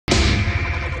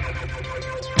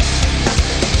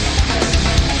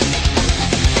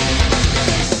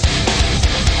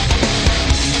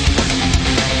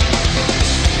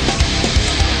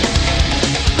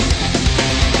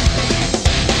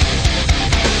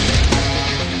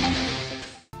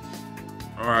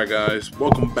Alright guys,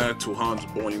 welcome back to Han's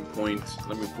Boiling Point.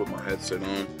 Let me put my headset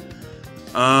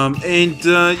on.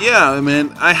 Yeah,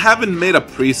 man, I haven't made a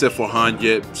preset for Han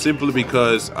yet, simply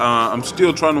because I'm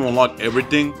still trying to unlock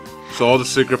everything. So all the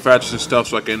secret factions and stuff,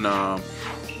 so I can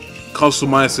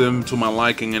customize them to my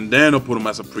liking, and then I'll put them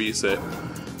as a preset.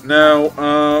 Now,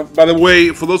 by the way,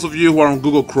 for those of you who are on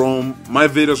Google Chrome, my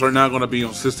videos are now going to be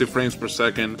on 60 frames per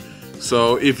second.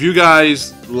 So if you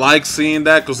guys like seeing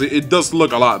that, because it does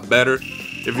look a lot better,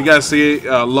 if you guys see it,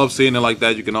 love seeing it like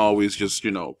that, you can always just, you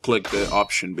know, click the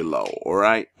option below,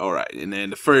 alright? Alright, and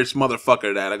then the first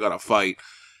motherfucker that I gotta fight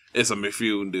is a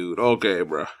Mifune dude. Okay,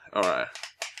 bro. Alright.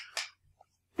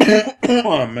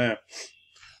 Oh, man.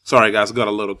 Sorry, guys, I got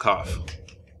a little cough.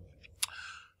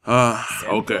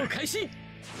 Okay. Of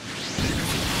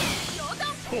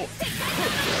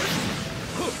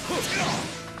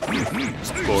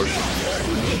course.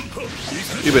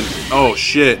 Even, oh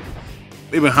shit.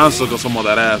 Even Hansel got some of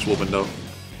that ass whooping though.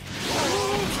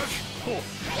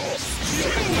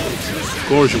 Of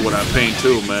course you would have pain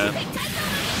too, man.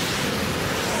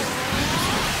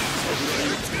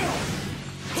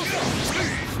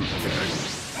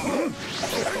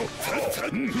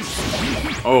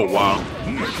 Oh wow.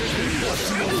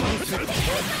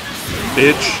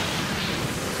 Bitch.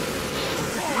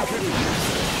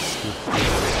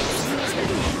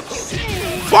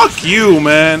 Fuck you,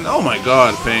 man. Oh my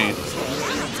god, pain.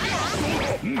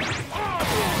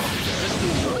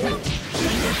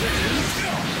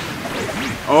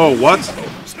 Oh, what?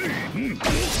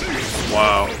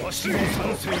 Wow.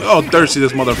 Oh, thirsty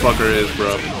this motherfucker is,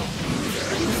 bro.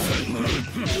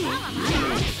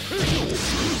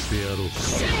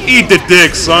 Eat the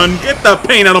dick, son. Get that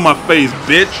pain out of my face,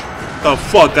 bitch. The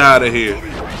fuck out of here.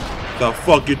 The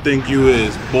fuck you think you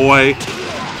is, boy?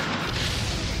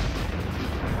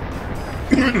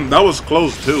 That was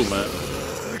close too, man.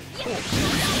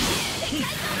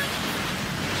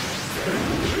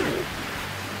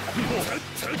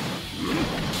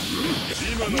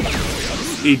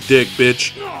 Eat dick,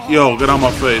 bitch. Yo, get on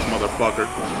my face, motherfucker.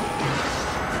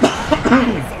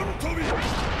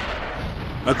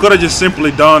 I could have just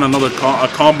simply done another a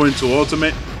combo into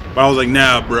ultimate, but I was like,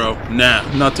 nah, bro. Nah,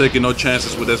 I'm not taking no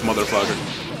chances with this motherfucker.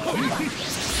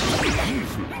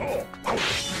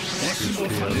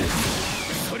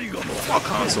 Fuck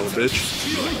console, bitch.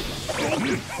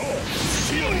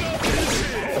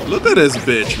 Look at this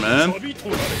bitch, man.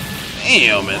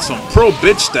 Damn, man. Some pro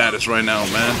bitch status right now,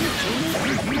 man.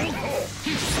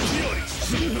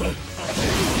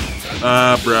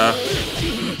 Bruh.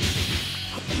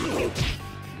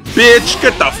 Bitch,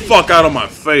 get the fuck out of my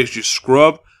face, you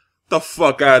scrub. The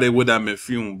fuck out of here with that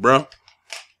Mifune, bruh.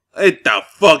 Get the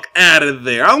fuck out of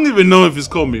there. I don't even know if it's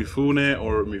called Mifune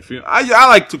or Mifune. I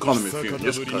like to call him Mifune,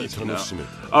 just because, you know.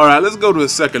 Alright, let's go to the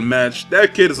second match.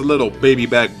 That kid is a little baby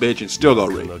back bitch and still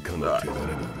got raped. Right.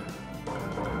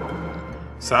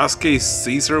 Sasuke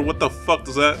Caesar? What the fuck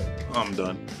is that? I'm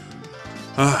done.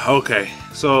 Okay,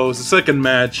 so it's the second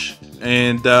match,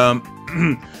 and I'm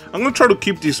gonna try to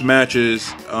keep these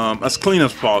matches as clean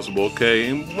as possible, okay?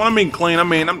 And when I mean clean, I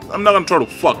mean I'm not gonna try to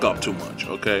fuck up too much,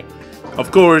 okay?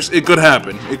 Of course, it could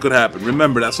happen. It could happen.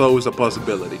 Remember, that's always a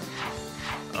possibility.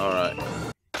 Alright.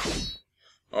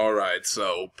 Alright,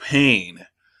 so, pain.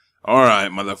 Alright,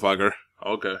 motherfucker.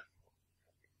 Okay.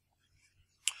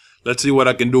 Let's see what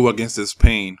I can do against this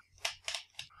pain.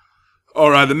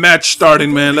 Alright, the match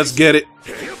starting, man. Let's get it.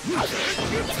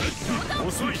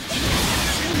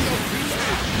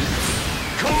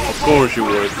 Of course you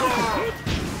would.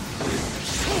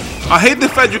 I hate the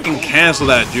fact you can cancel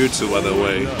that jutsu, by the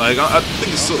way. Like, I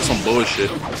think it's some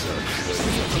bullshit.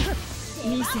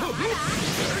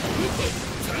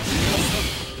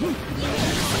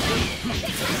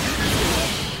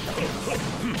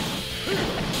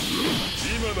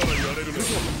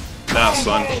 Nah,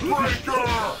 son.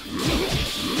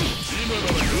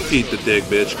 Eat the dick,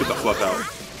 bitch. Get the fuck out.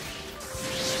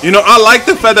 You know, I like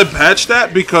the fact they patched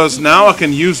that, because now I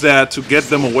can use that to get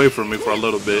them away from me for a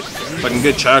little bit. I can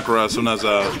get chakra as soon as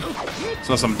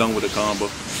I'm done with the combo.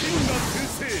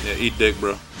 Yeah, eat dick,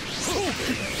 bro. This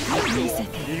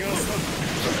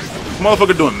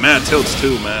motherfucker doing mad tilts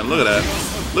too, man. Look at that.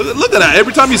 Look at that.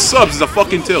 Every time he subs, it's a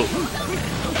fucking tilt.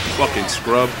 Fucking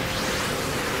scrub.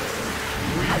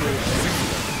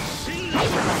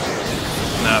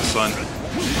 Nah, son.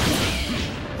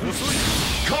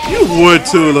 You would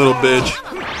too, little bitch.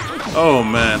 Oh,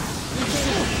 man.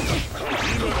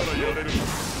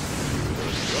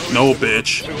 No,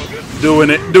 bitch. Doing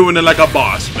it like a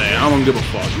boss, man. I don't give a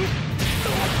fuck.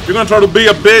 If you're gonna try to be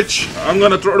a bitch, I'm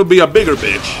gonna try to be a bigger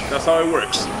bitch. That's how it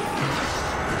works.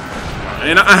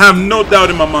 And I have no doubt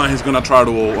in my mind he's gonna try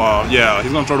to, yeah,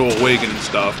 he's gonna try to awaken and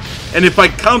stuff. And if I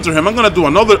counter him, I'm gonna do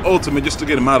another ultimate just to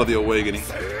get him out of the awakening.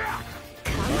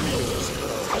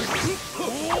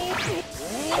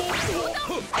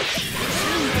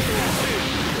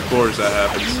 Of course that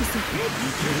happens.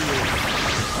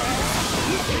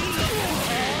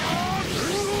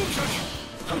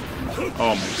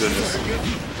 Oh my goodness.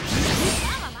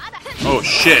 Oh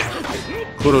shit.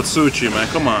 Kurotsuchi, man,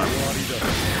 come on.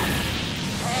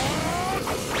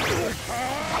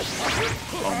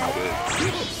 Oh my goodness.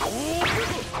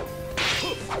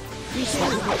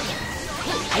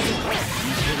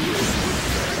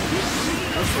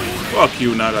 Fuck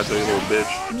you, Nagato, you little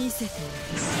bitch.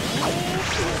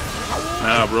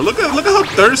 Nah, bro, look at how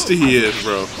thirsty he is,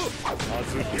 bro.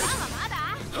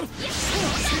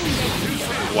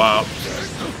 Wow.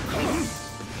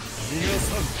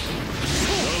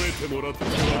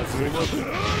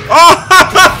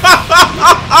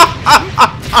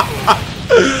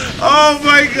 Oh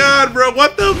my god, bro,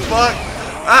 what the fuck?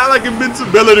 I had like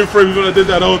invincibility frames when I did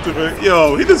that ultimate.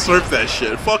 Yo, he deserved that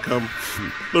shit. Fuck him.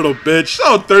 Little bitch.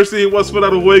 So thirsty he was for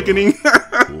that awakening.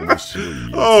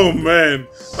 Oh man.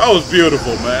 That was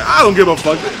beautiful, man. I don't give a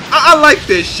fuck. I like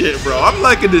this shit, bro. I'm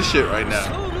liking this shit right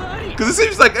now. Because it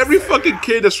seems like every fucking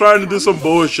kid that's trying to do some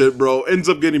bullshit, bro, ends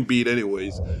up getting beat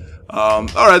anyways.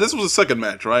 Alright, this was the second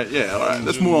match, right? Yeah, alright.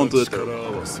 Let's move on to the third.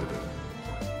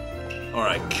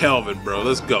 Alright, Kelvin, bro.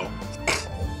 Let's go.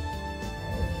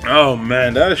 Oh,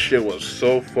 man. That shit was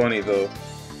so funny, though.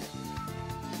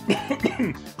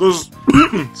 Because,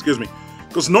 excuse me.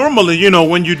 Because normally, you know,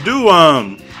 when you do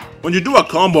a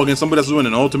combo against somebody that's doing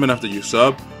an ultimate after you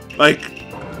sub, like,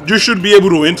 you should be able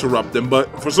to interrupt them, but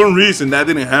for some reason that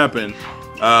didn't happen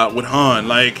with Han.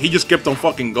 Like, he just kept on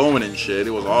fucking going and shit.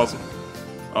 It was awesome.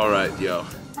 Alright, yo.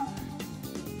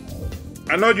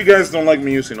 I know you guys don't like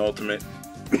me using ultimate,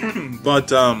 but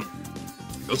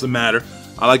doesn't matter.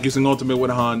 I like using ultimate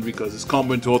with Han because his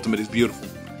combo into ultimate is beautiful.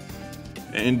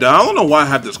 And I don't know why I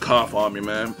have this cough on me,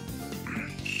 man.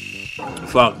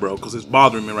 Fuck, bro, because it's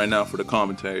bothering me right now for the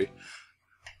commentary.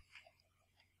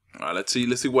 Alright, let's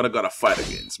see what I gotta fight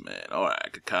against, man.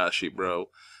 Alright, Kakashi, bro.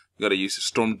 You gotta use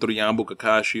Storm 3 Yambu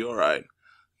Kakashi, alright.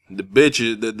 The bitch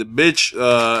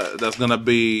that's gonna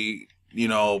be, you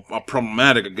know,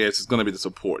 problematic, I guess, is gonna be the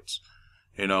supports.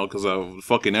 You know, because of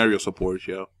fucking aerial supports,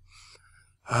 yo.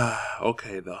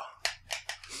 Okay, though.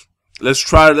 Let's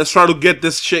try to get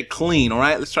this shit clean,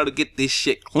 alright? Let's try to get this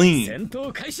shit clean.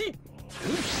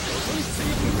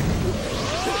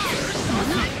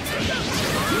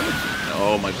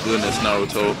 Oh my goodness,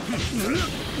 Naruto.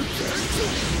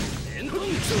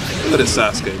 Look at this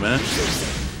Sasuke, man.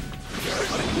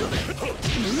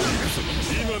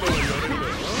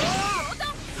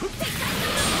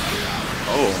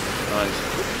 Oh, nice.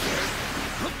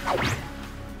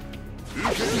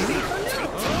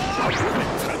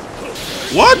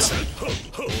 What?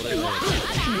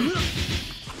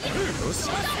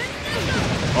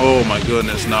 Oh my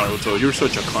goodness, Naruto, you're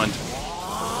such a cunt.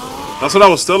 That's what I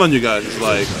was telling you guys. It's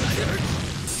like,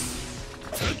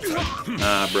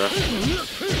 nah, bro.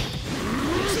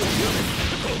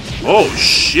 Oh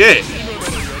shit!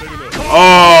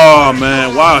 Oh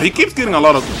man, wow, he keeps getting a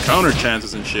lot of counter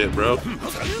chances and shit, bro.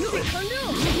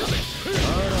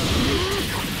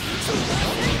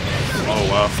 Oh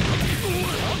wow.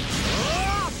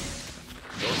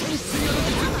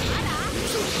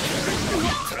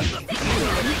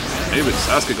 Maybe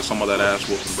Sasuke got some of that ass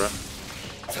whooping, bro.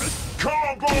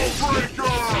 Combo breaker!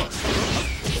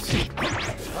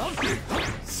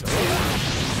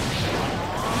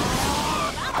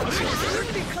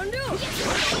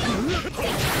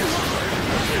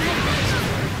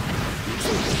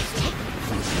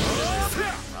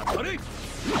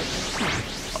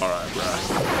 Alright, bro.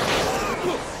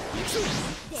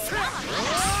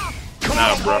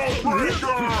 Nah, bro.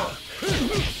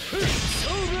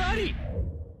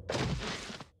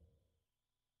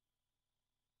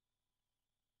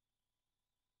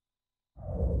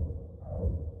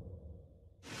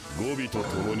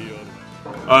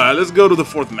 Alright, let's go to the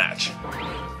fourth match.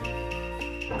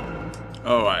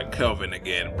 Alright, Kelvin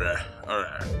again, bruh.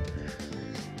 Alright.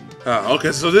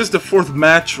 Okay, so this is the fourth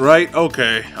match, right?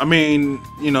 Okay. I mean,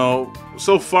 you know,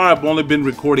 so far I've only been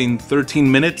recording 13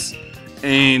 minutes.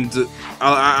 And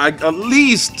I at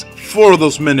least 4 of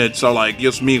those minutes are like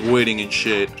just me waiting and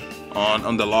shit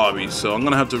on the lobby. So I'm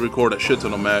gonna have to record a shit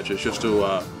ton of matches just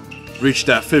to reach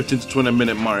that 15 to 20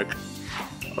 minute mark.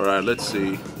 Alright, let's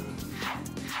see.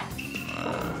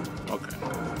 Okay.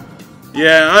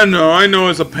 Yeah, I know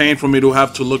it's a pain for me to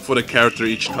have to look for the character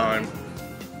each time.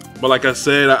 But like I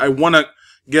said, I want to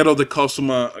get all the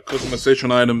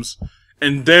customization items,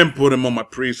 and then put them on my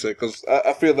preset, because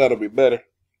I feel that'll be better.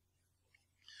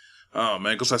 Oh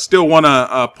man, because I still want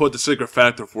to put the secret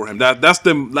factor for him. That's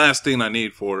the last thing I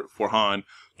need for Han,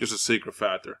 just a secret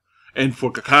factor. And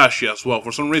for Kakashi as well.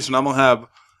 For some reason, I don't have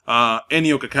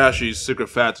any of Kakashi's secret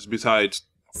factors besides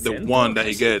the one that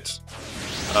he gets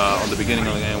on the beginning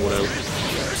of the game, whatever.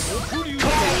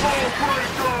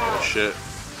 Oh, shit.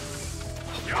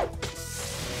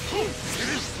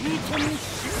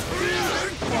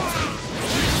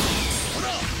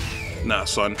 Nah,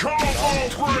 son.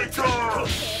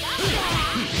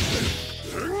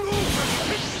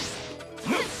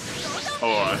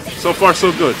 Alright. So far,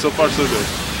 so good. So far, so good.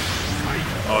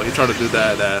 Oh, he tried to do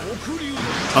that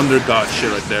Thunder God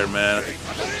shit right there, man.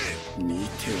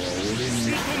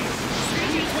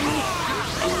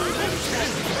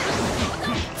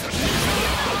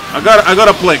 I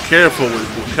gotta play careful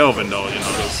with Kelvin though, you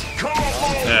know.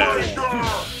 Yeah.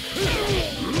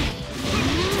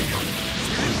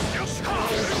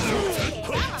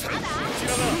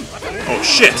 Oh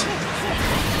shit!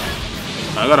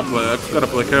 I gotta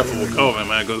play careful with Kelvin,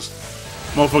 man, because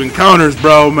motherfucking counters,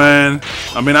 bro, man.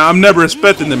 I mean, I'm never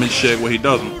expecting them and shit when he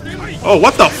doesn't. Oh,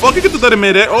 what the fuck? You get to that in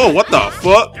mid-air? Oh, what the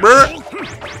fuck, bruh?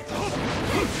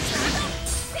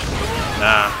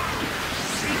 Nah.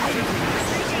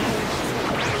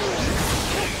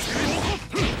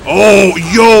 Oh,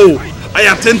 yo! I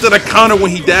attempted a counter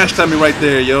when he dashed at me right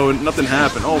there, yo, and nothing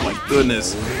happened. Oh my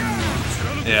goodness.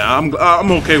 Yeah,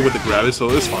 I'm okay with the grab,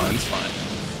 so it's fine, it's fine.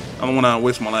 I don't want to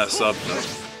waste my last sub, though.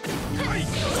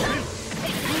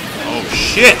 Oh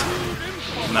shit!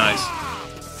 Nice.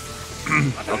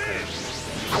 Okay.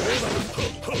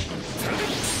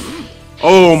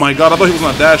 Oh my god, I thought he was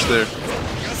gonna dash there.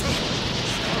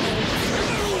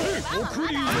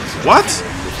 What?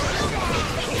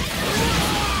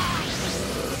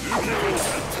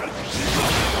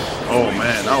 Oh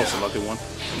man, that was a lucky one.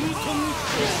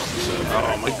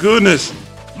 Oh my goodness!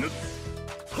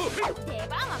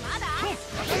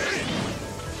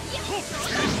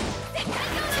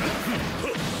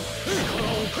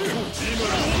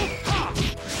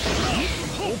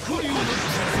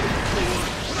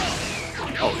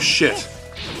 Oh shit!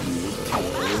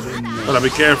 Gotta be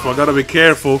careful, gotta be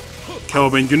careful.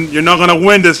 Kelvin, you're not gonna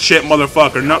win this shit,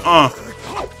 motherfucker. Nuh-uh.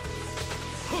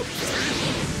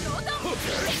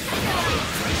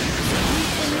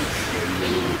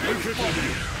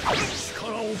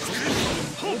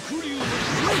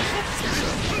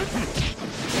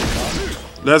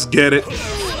 Let's get it.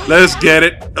 Let's get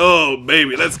it. Oh,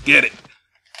 baby, let's get it.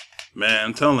 Man,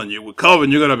 I'm telling you, with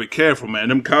Kelvin, you gotta be careful, man.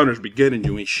 Them counters be getting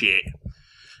you and shit.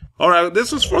 Alright,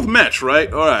 this was for the match,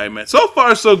 right? Alright, man. So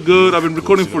far, so good. I've been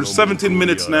recording for 17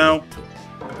 minutes now.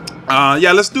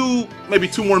 Yeah, let's do maybe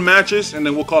 2 more matches, and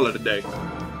then we'll call it a day.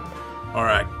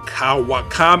 Alright,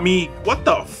 Kawakami. What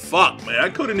the fuck, man? I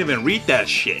couldn't even read that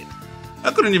shit. I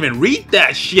couldn't even read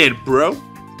that shit, bro.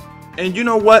 And you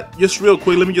know what? Just real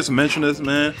quick, let me just mention this,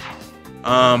 man.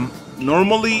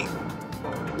 Normally,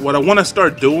 what I want to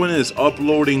start doing is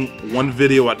uploading 1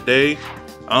 video a day.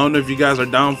 I don't know if you guys are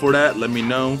down for that. Let me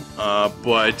know.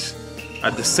 But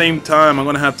at the same time, I'm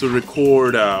gonna have to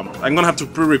record. I'm gonna have to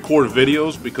pre-record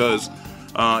videos because,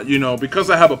 you know, because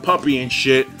I have a puppy and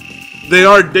shit. There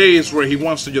are days where he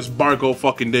wants to just bark all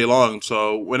fucking day long.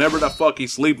 So whenever the fuck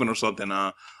he's sleeping or something,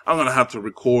 I'm gonna have to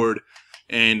record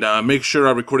and make sure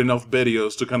I record enough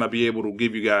videos to kind of be able to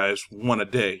give you guys 1 a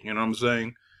day. You know what I'm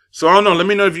saying? So I don't know. Let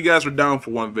me know if you guys are down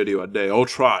for 1 video a day. I'll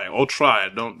try. I'll try.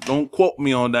 Don't quote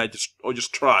me on that.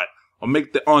 Just try. I'll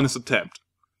make the honest attempt.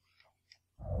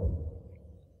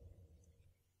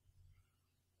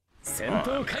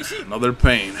 Another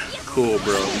pain. Cool,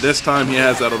 bro. This time he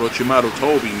has that Orochimaru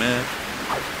Toby, man.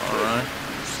 Alright.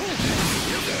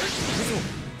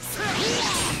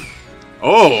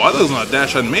 Oh, I thought he was gonna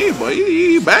dash at me, but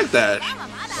he backdash.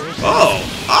 Oh!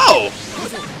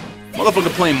 Motherfucker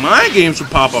playing mind games with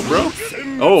Papa, bro.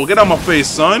 Oh, get out my face,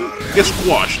 son. Get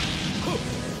squashed.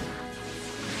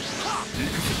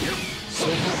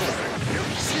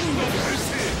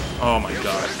 Oh my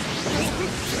god.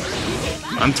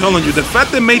 I'm telling you, the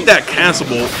fact they made that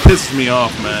cancelable pisses me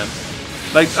off, man.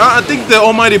 Like, I think the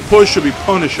almighty push should be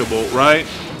punishable, right?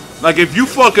 Like, if you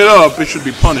fuck it up, it should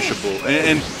be punishable.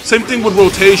 And same thing with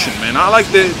rotation, man. I like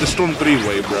the Storm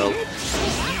 3-way, bro.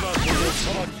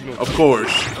 Of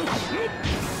course.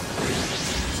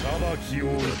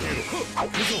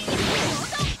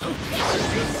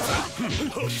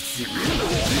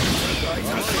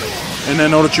 And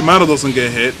then Orochimaru doesn't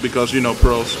get hit because, you know,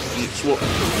 pros.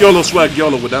 YOLO swag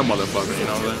YOLO with that motherfucker, you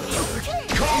know what I'm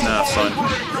saying? Nah, son.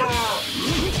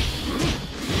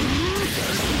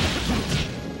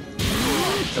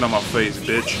 Get on my face,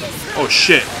 bitch. Oh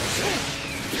shit.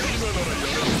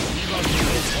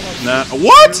 Nah.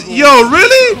 What? Yo,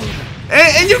 really?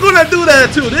 And you're gonna do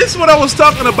that too. This is what I was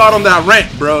talking about on that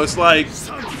rant, bro. It's like,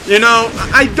 you know,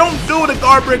 I don't do the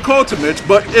guard break ultimates,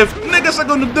 but if niggas are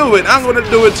gonna do it, I'm gonna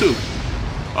do it too.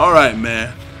 Alright,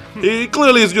 man. He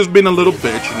clearly is just being a little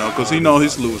bitch, you know, because he knows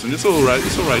he's losing. It's alright.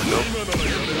 It's alright, though.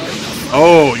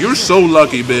 Oh, you're so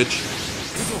lucky, bitch.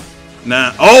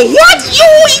 Nah. Oh, what? Yo,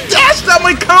 he dashed at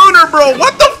my counter, bro.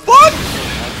 What the fuck?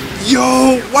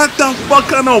 Yo, what the fuck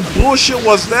kind of bullshit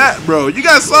was that, bro? You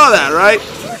guys saw that, right?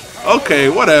 Okay,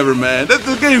 whatever, man.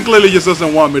 The game clearly just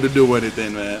doesn't want me to do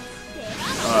anything, man.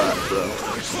 Alright, bro.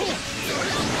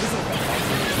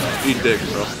 Eat dick,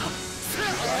 bro.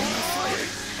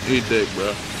 Eat dick,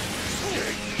 bro.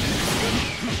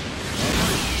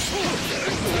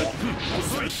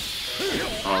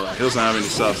 Alright, he doesn't have any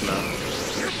subs now.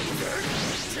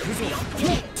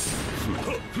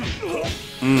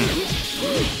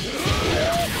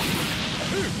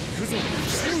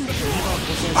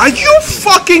 Are you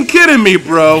fucking kidding me,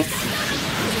 bro?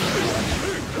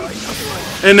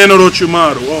 And then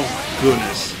Orochimaru. Oh my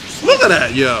goodness. Look at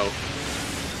that, yo.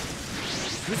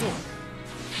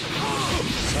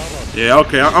 Yeah,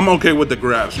 okay. I'm okay with the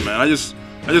grabs, man. I just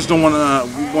don't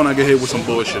wanna get hit with some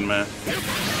bullshit, man.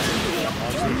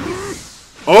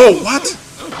 Oh, what?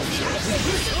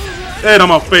 Head on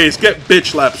my face. Get bitch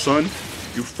slapped, son.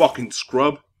 You fucking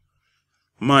scrub.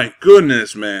 My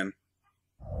goodness, man.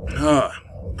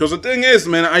 Because the thing is,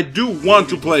 man, I do want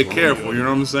to play careful, you know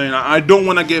what I'm saying? I don't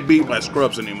want to get beat by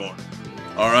scrubs anymore.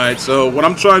 Alright, so what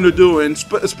I'm trying to do, and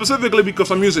specifically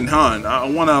because I'm using Han, I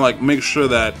want to, like, make sure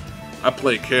that I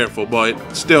play careful, but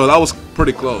still, that was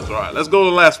pretty close. Alright, let's go to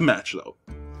the last match, though.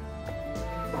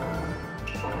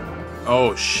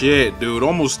 Oh, shit, dude.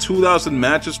 Almost 2,000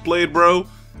 matches played, bro.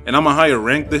 And I'm a higher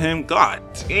rank than him. God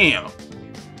damn.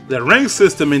 The rank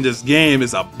system in this game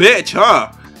is a bitch,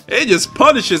 huh? It just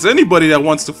punishes anybody that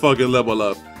wants to fucking level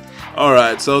up.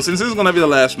 Alright, so since this is gonna be the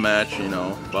last match, you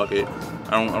know, fuck it.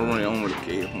 I don't really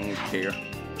care. I don't care.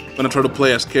 I'm gonna try to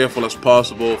play as careful as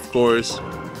possible, of course.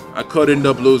 I could end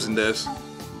up losing this.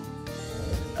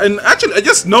 And actually, I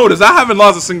just noticed I haven't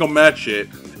lost a single match yet.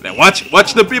 Now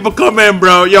watch the people come in,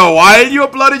 bro. Yo, why ain't you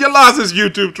uploading your losses,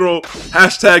 YouTube troll?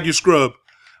 Hashtag you scrub.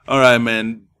 Alright,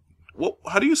 man. What?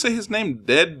 How do you say his name?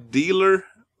 Dead Dealer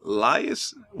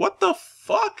Lias? What the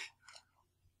fuck?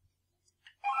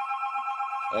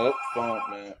 Oh, phone,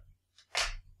 man.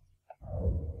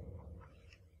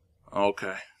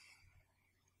 Okay.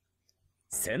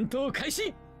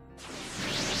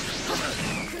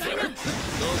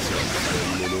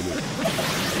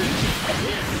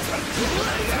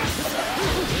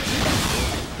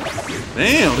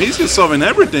 Damn, he's just solving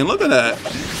everything. Look at that.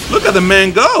 Look at the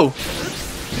man go.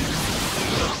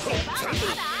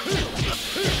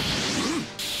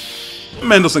 That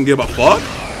man doesn't give a fuck.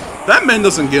 That man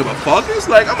doesn't give a fuck. He's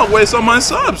like, I'm gonna waste all my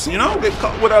subs, you know? Get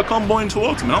caught without comboing to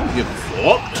ultimate. I don't give a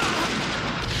fuck.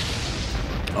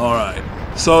 Alright.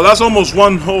 So that's almost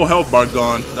one whole health bar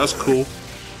gone. That's cool.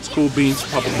 It's cool beans,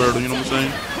 Papa Birdo, you know what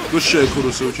I'm saying? Good shit,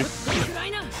 Kurosuchi.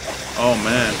 Oh,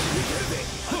 man.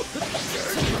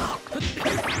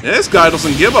 Yeah, this guy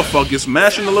doesn't give a fuck. You're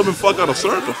smashing the living fuck out of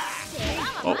circle.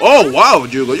 Oh, wow,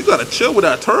 Jugo. You gotta chill with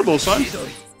that turbo, son.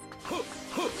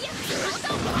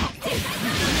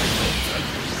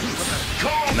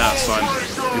 Nah, son.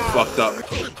 You fucked up.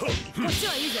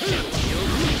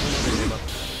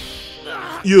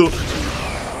 You.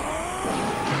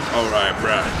 Alright,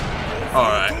 bruh.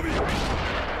 Alright.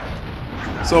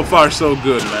 So far, so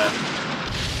good, man.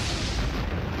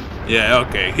 Yeah,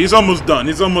 okay. He's almost done.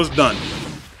 He's almost done.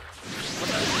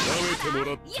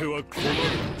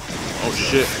 Oh,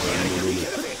 shit.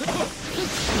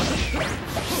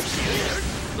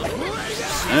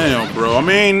 Damn, bro. I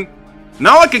mean,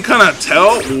 now I can kind of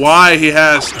tell why he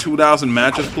has 2,000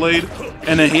 matches played,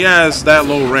 and then he has that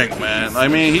low rank, man. I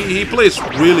mean, he plays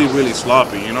really, really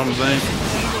sloppy, you know what I'm saying?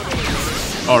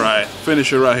 Alright,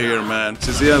 finish it right here, man,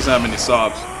 since he doesn't have any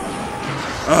subs.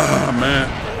 Ah, man.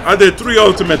 I did 3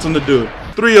 ultimates on the dude.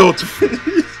 3 ultimates.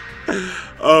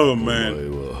 Oh, man.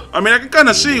 I mean, I can kind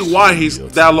of see why he's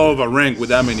that low of a rank with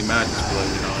that many matches played,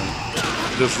 you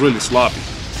know? Just really sloppy.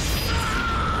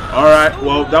 Alright,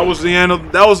 well, that was the end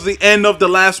of the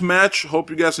last match. Hope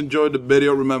you guys enjoyed the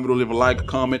video. Remember to leave a like, a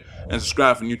comment, and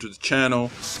subscribe if you're new to the channel.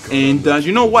 And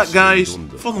you know what, guys?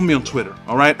 Follow me on Twitter,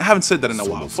 alright? I haven't said that in a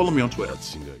while. Follow me on Twitter.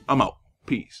 I'm out.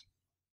 Peace.